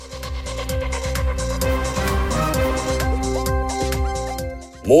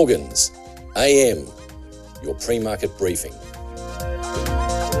Morgans, AM, your pre-market briefing.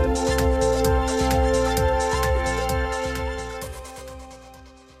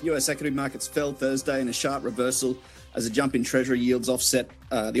 US equity markets fell Thursday in a sharp reversal as a jump in Treasury yields offset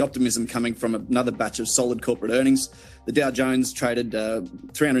the optimism coming from another batch of solid corporate earnings. The Dow Jones traded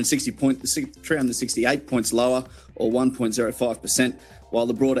 368 points lower, or 1.05%, while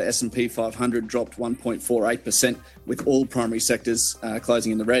the broader S&P 500 dropped 1.48%, with all primary sectors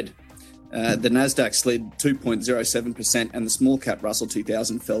closing in the red. The Nasdaq slid 2.07%, and the small cap Russell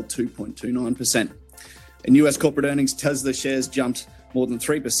 2000 fell 2.29%. In US corporate earnings, Tesla shares jumped more than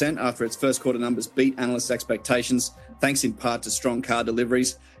 3% after its first quarter numbers beat analysts' expectations, thanks in part to strong car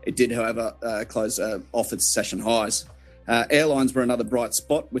deliveries. It did, however, close off its session highs. Airlines were another bright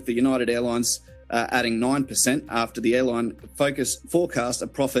spot, with the United Airlines adding 9% after the airline forecast a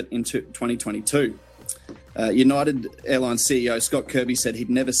profit into 2022. United Airlines CEO Scott Kirby said he'd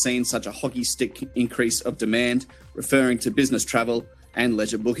never seen such a hockey stick increase of demand, referring to business travel and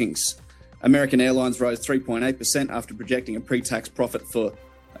leisure bookings. American Airlines rose 3.8% after projecting a pre-tax profit for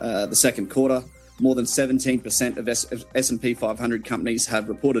the second quarter. More than 17% of S&P 500 companies have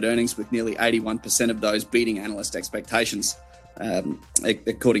reported earnings, with nearly 81% of those beating analyst expectations,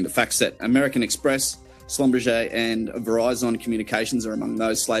 according to FactSet. American Express, Schlumberger and Verizon Communications are among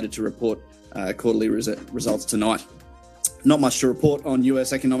those slated to report quarterly results tonight. Not much to report on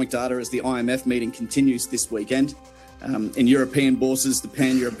US economic data as the IMF meeting continues this weekend. In European bourses, the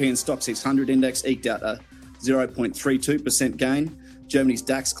Pan-European Stock 600 index eked out a 0.32% gain. Germany's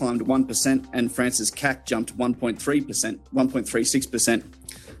DAX climbed 1%, and France's CAC jumped 1.36%,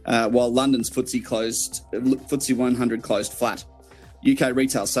 while London's FTSE 100 closed flat. UK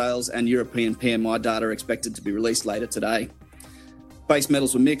retail sales and European PMI data are expected to be released later today. Base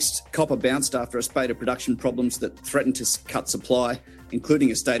metals were mixed. Copper bounced after a spate of production problems that threatened to cut supply,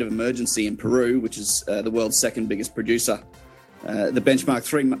 including a state of emergency in Peru, which is the world's second biggest producer. The benchmark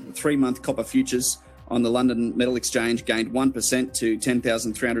three-month copper futures on the London Metal Exchange gained 1% to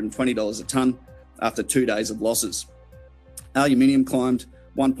 $10,320 a tonne after 2 days of losses. Aluminium climbed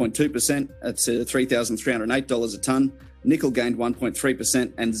 1.2% at $3,308 a tonne. Nickel gained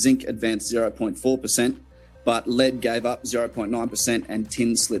 1.3% and zinc advanced 0.4%, but lead gave up 0.9% and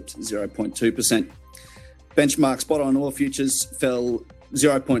tin slipped 0.2%. Benchmark spot on oil futures fell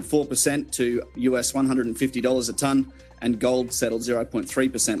 0.4% to US $150 a tonne, and gold settled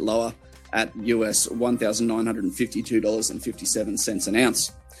 0.3% lower at US $1,952.57 an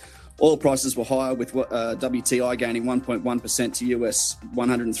ounce. Oil prices were higher, with WTI gaining 1.1% to US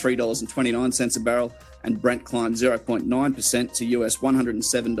 $103.29 a barrel, and Brent climbed 0.9% to US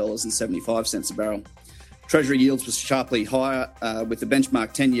 $107.75 a barrel. Treasury yields were sharply higher, with the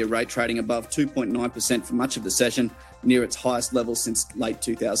benchmark 10-year rate trading above 2.9% for much of the session, near its highest level since late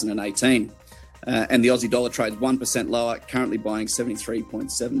 2018. And the Aussie dollar trades 1% lower, currently buying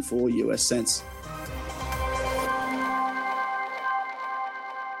 73.74 US cents.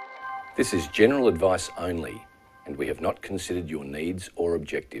 This is general advice only, and we have not considered your needs or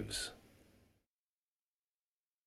objectives.